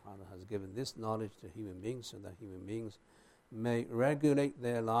Allah subhanahu wa ta'ala has given this knowledge to human beings, so that human beings may regulate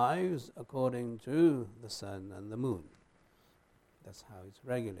their lives according to the sun and the moon. That's how it's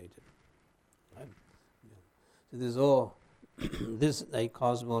regulated. Right? Yeah. So this is all this is a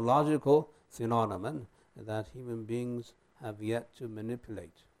cosmological phenomenon that human beings have yet to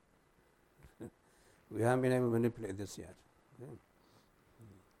manipulate. We haven't been able to manipulate this yet. Okay.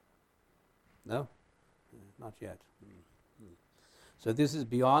 No? Not yet. So this is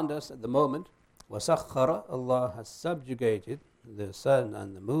beyond us at the moment. وَسَخَّرَ, Allah has subjugated the sun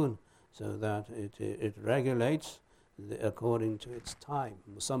and the moon so that it regulates according to its time,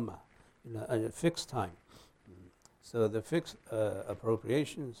 musamma, a fixed time. So the fixed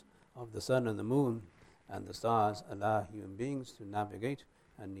appropriations of the sun and the moon and the stars allow human beings to navigate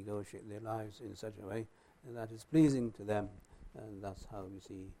and negotiate their lives in such a way that is pleasing to them. And that's how we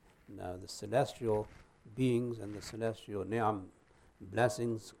see now the celestial beings and the celestial ni'am,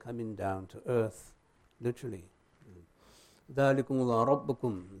 blessings coming down to earth, literally. ذَلِكُمُ اللَّهُ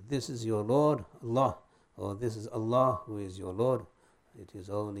رَبُّكُمْ. This is your Lord, Allah, or this is Allah who is your Lord. It is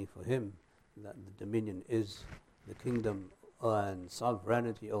only for Him that the dominion is, the kingdom and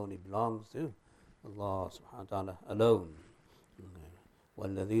sovereignty only belongs to Allah subhanahu wa ta'ala alone.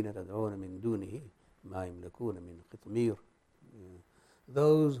 وَالَّذِينَ تَدْعُونَ مِن دُونِهِ مَا يَمْلِكُونَ مِن قِطْمِيرٍ.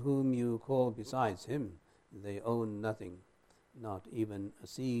 Those whom you call besides Him, they own nothing, not even a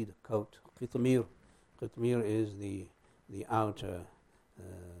seed coat. Qitmir. Qitmir is the outer,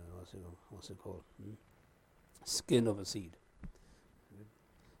 what's it called? Skin of a seed.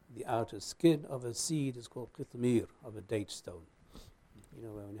 The outer skin of a seed is called qitmir, of a date stone. You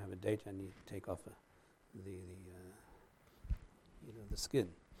know, when you have a date and you take off the skin.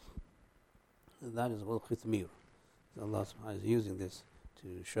 That is called qitmir. So Allah subhanahu wa ta'ala is using this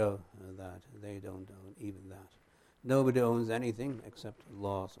to show that they don't own even that. Nobody owns anything except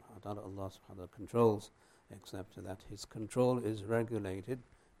Allah subhanahu wa ta'ala. Allah subhanahu wa ta'ala controls, except that His control is regulated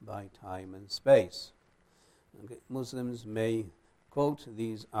by time and space. Okay. Muslims may quote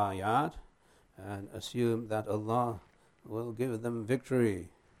these ayat and assume that Allah will give them victory.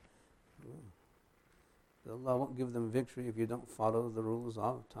 Allah won't give them victory if you don't follow the rules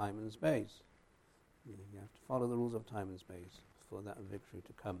of time and space. You have to follow the rules of time and space for that victory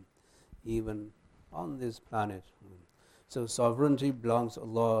to come, even on this planet. So sovereignty belongs to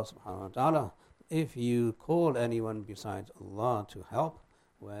Allah subhanahu wa ta'ala. If you call anyone besides Allah to help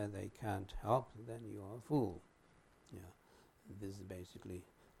where they can't help, then you are a fool. Yeah. This is basically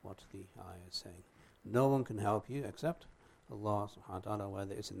what the ayah is saying. No one can help you except Allah subhanahu wa ta'ala,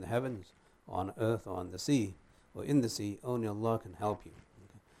 whether it's in the heavens, or on earth, or on the sea, or in the sea. Only Allah can help you.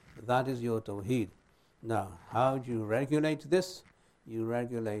 Okay. That is your tawheed. Now, how do you regulate this? You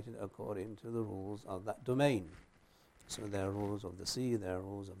regulate it according to the rules of that domain. So there are rules of the sea, there are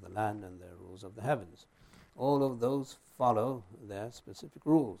rules of the land, and there are rules of the heavens. All of those follow their specific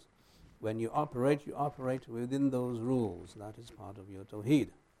rules. When you operate within those rules. That is part of your tawheed.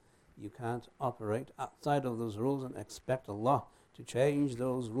 You can't operate outside of those rules and expect Allah to change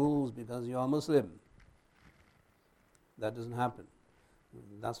those rules because you are Muslim. That doesn't happen.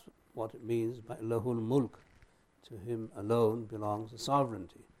 That's what it means by lahul mulk. To Him alone belongs the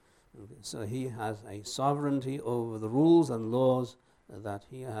sovereignty. Okay, so He has a sovereignty over the rules and laws that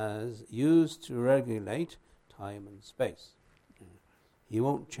He has used to regulate time and space. He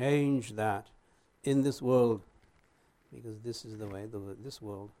won't change that in this world, because this is the way this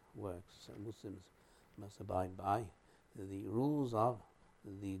world works. So Muslims must abide by the rules of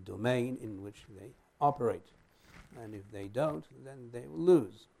the domain in which they operate. And if they don't, then they will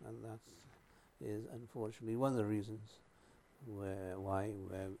lose. And that is unfortunately one of the reasons why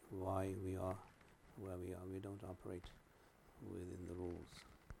we are where we are. We don't operate within the rules.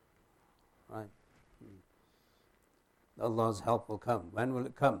 Right? Allah's help will come. When will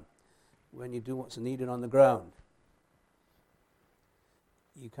it come? When you do what's needed on the ground.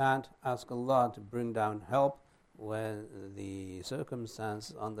 You can't ask Allah to bring down help when the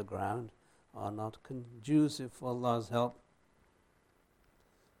circumstances on the ground are not conducive for Allah's help.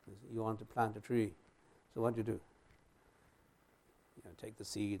 You want to plant a tree, so what do? You take the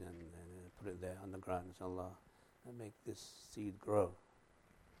seed and put it there on the ground, inshallah, and make this seed grow.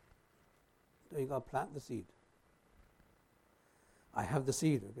 So you got to plant the seed. I have the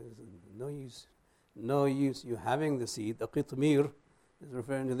seed. No use. No use you having the seed. The qitmir is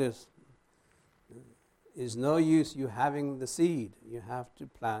referring to this. Is no use you having the seed. You have to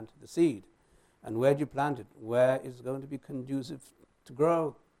plant the seed. And where do you plant it? Where is going to be conducive to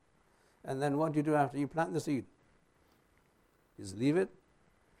grow? And then what do you do after you plant the seed? Just leave it.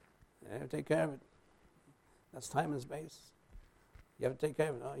 You have to take care of it. That's time and space. You have to take care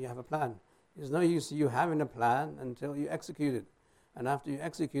of it. Oh, you have a plan. There's no use you having a plan until you execute it. And after you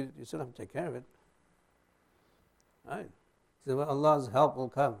execute it, you still have to take care of it. Right? So Allah's help will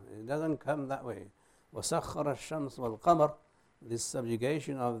come. It doesn't come that way. وَسَخَّرَ الشَّمْسَ وَالْقَمَرَ. This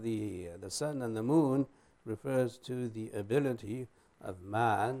subjugation of the sun and the moon refers to the ability of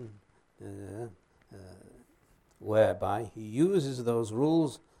man whereby he uses those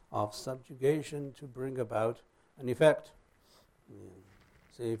rules of subjugation to bring about an effect.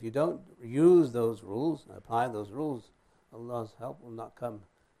 So if you don't use those rules, apply those rules, Allah's help will not come.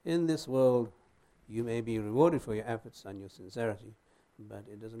 In this world, you may be rewarded for your efforts and your sincerity, but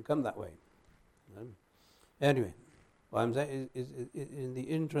it doesn't come that way. Anyway, what I'm saying is in the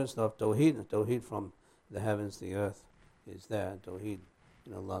interest of Tawheed from the heavens, the earth is there, Tawheed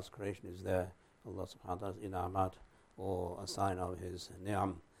in Allah's creation is there, Allah subhanahu wa ta'ala's in'amat, or a sign of His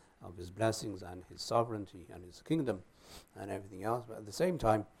ni'am, of His blessings and His sovereignty and His kingdom and everything else. But at the same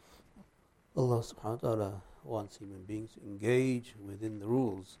time, Allah subhanahu wa ta'ala wants human beings to engage within the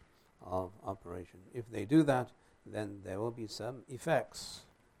rules of operation. If they do that, then there will be some effects,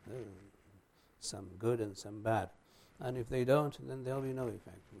 some good and some bad. And if they don't, then there will be no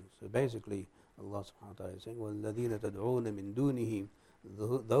effect. So basically, Allah subhanahu wa ta'ala is saying, وَالَّذِينَ تَدْعُونَ مِن دُونِهِ,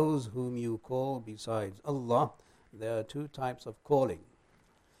 those whom you call besides Allah. There are two types of calling.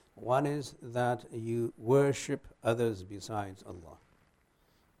 One is that you worship others besides Allah.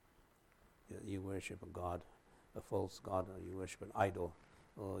 You worship a god, a false god, or you worship an idol,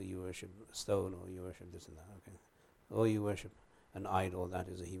 or you worship a stone, or you worship this and that, okay? Or you worship an idol that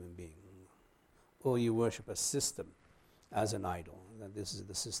is a human being. Or you worship a system as an idol, that this is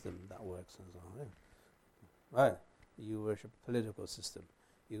the system that works and so on. Right? You worship a political system,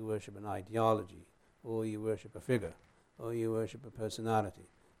 you worship an ideology, or you worship a figure, or you worship a personality.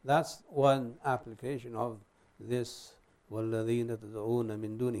 That's one application of this وَالَّذِينَ تَدْعُونَ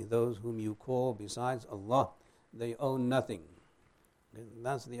مِن دُونِهِ, those whom you call besides Allah, they own nothing.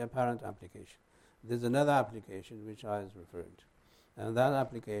 That's the apparent application. There's another application which I was referring to. And that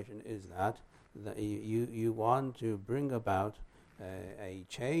application is that you want to bring about a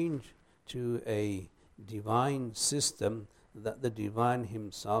change to a divine system that the divine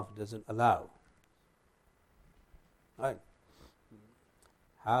himself doesn't allow. Right?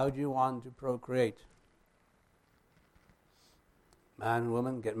 How do you want to procreate? Man and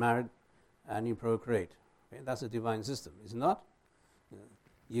woman get married and you procreate. Okay? That's a divine system, is it not?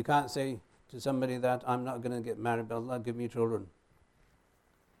 You can't say to somebody that I'm not going to get married, but Allah give me children.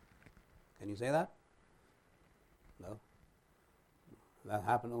 Can you say that? No. That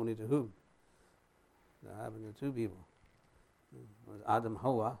happened only to whom? That happened to two people. It was Adam,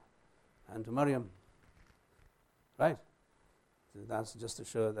 Hawa, and to Maryam. Right? So that's just to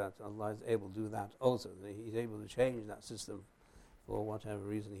show that Allah is able to do that also. He's able to change that system for whatever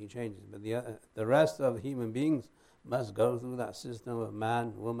reason He changes. But the rest of human beings must go through that system of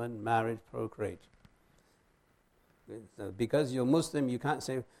man, woman, marriage, procreate. So because you're Muslim, you can't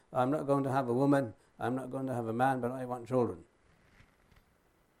say, I'm not going to have a woman, I'm not going to have a man, but I want children.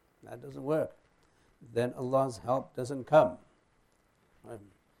 That doesn't work. Then Allah's help doesn't come. Right?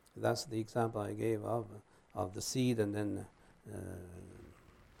 That's the example I gave of the seed, and then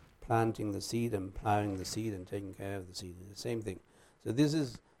planting the seed and plowing the seed and taking care of the seed. It's the same thing. So this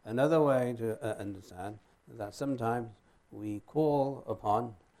is another way to understand that sometimes we call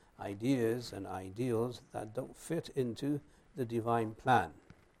upon ideas and ideals that don't fit into the divine plan.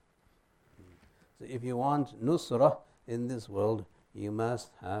 So if you want nusrah in this world, you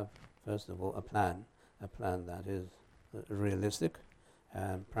must have, first of all, a plan that is realistic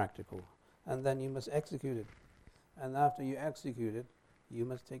and practical. And then you must execute it. And after you execute it, you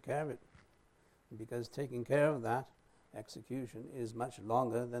must take care of it. Because taking care of that execution is much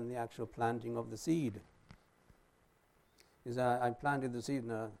longer than the actual planting of the seed. Is I planted the seed,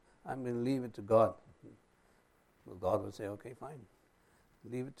 now I'm going to leave it to God. Well, God will say, okay, fine,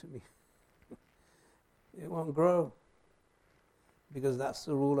 leave it to me. It won't grow. Because that's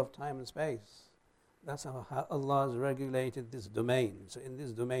the rule of time and space. That's how Allah has regulated this domain. So in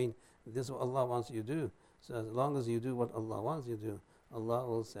this domain, this is what Allah wants you to do. So as long as you do what Allah wants you to do, Allah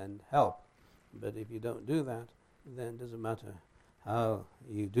will send help. But if you don't do that, then it doesn't matter how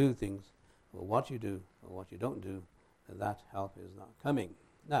you do things, or what you do, or what you don't do, that help is not coming.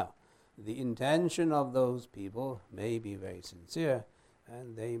 Now, the intention of those people may be very sincere,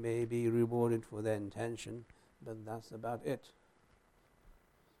 and they may be rewarded for their intention, but that's about it.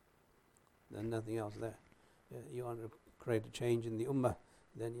 There's nothing else there. You want to create a change in the ummah,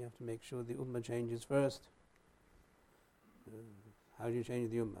 then you have to make sure the ummah changes first. How do you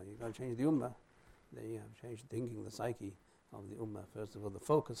change the ummah? You've got to change the ummah. Then you have to change thinking, the psyche of the ummah. First of all, the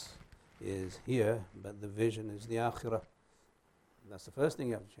focus is here, but the vision is the akhirah. That's the first thing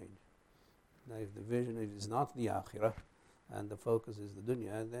you have to change. Now, if the vision is not the akhirah, and the focus is the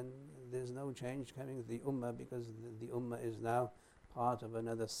dunya, then there's no change coming to the ummah, because the ummah is now part of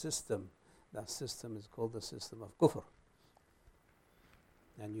another system. That system is called the system of kufr.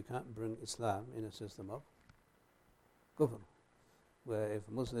 And you can't bring Islam in a system of kufr, where if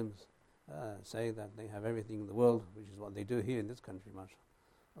Muslims say that they have everything in the world, which is what they do here in this country, mashallah,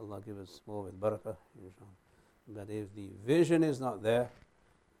 Allah give us more with barakah, inshallah. But if the vision is not there,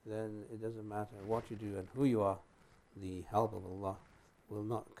 then it doesn't matter what you do and who you are, the help of Allah will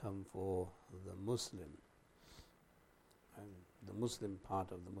not come for the Muslim, and the Muslim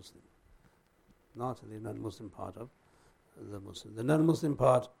part of the Muslim, not the non-Muslim part of the Muslim. The non-Muslim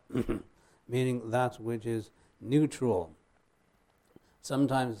part meaning that which is neutral.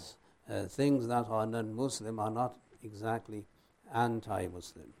 Sometimes things that are non-Muslim are not exactly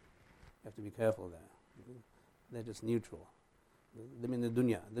anti-Muslim. You have to be careful there. They're just neutral. I mean, the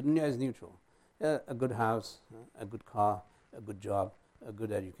dunya. The dunya is neutral. A good house, a good car, a good job, a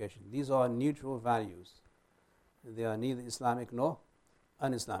good education. These are neutral values. They are neither Islamic nor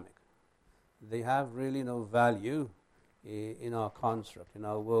un-Islamic. They have really no value in our construct, in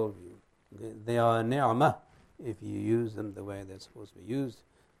our worldview. They are a ni'mah if you use them the way they're supposed to be used,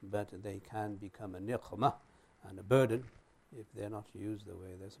 but they can become a niqmah and a burden if they're not used the way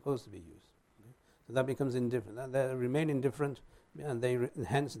they're supposed to be used. Okay? So that becomes indifferent. They remain indifferent, and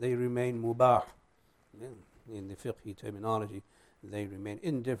hence they remain mubah. Okay? In the fiqhi terminology, they remain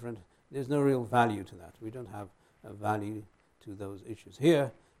indifferent. There's no real value to that. We don't have a value to those issues.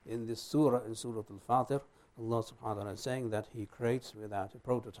 Here, in this surah, in Surah Fatir, Allah subhanahu wa ta'ala is saying that He creates without a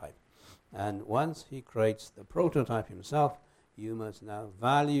prototype. And once He creates the prototype Himself, you must now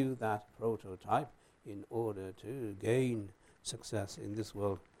value that prototype in order to gain success in this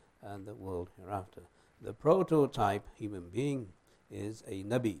world and the world hereafter. The prototype human being is a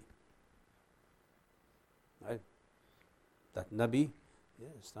Nabi. Right? That Nabi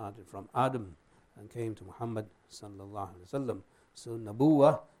started from Adam and came to Muhammad sallallahu alaihi wasallam. So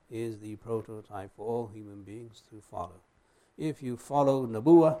Nabuwah is the prototype for all human beings to follow. If you follow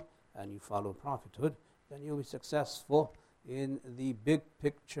Nabuwah and you follow prophethood, then you'll be successful in the big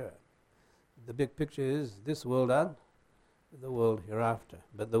picture. The big picture is this world and the world hereafter.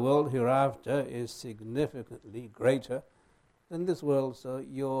 But the world hereafter is significantly greater than this world, so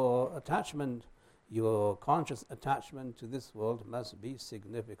your attachment, your conscious attachment to this world must be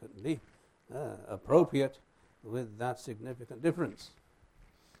significantly appropriate with that significant difference.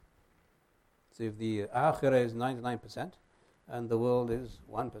 So if the akhirah is 99% and the world is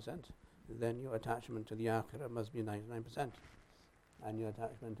 1%, then your attachment to the akhirah must be 99%. And your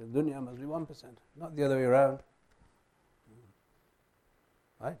attachment to dunya must be 1%, not the other way around.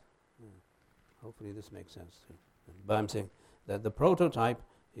 Right? Hopefully this makes sense too. But I'm saying that the prototype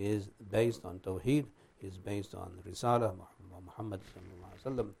is based on Tawheed, is based on Risalah, Muhammad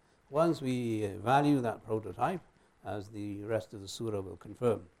sallallahu alaihi wasallam. Once we value that prototype, as the rest of the surah will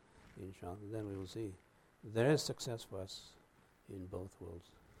confirm, inshallah, then we will see there is success for us in both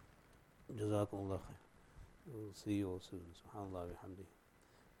worlds. Jazakumullah khair. We'll see you all soon. Subhanallah wa bihamdi.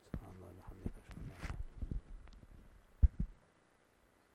 Subhanallah wa bihamdi.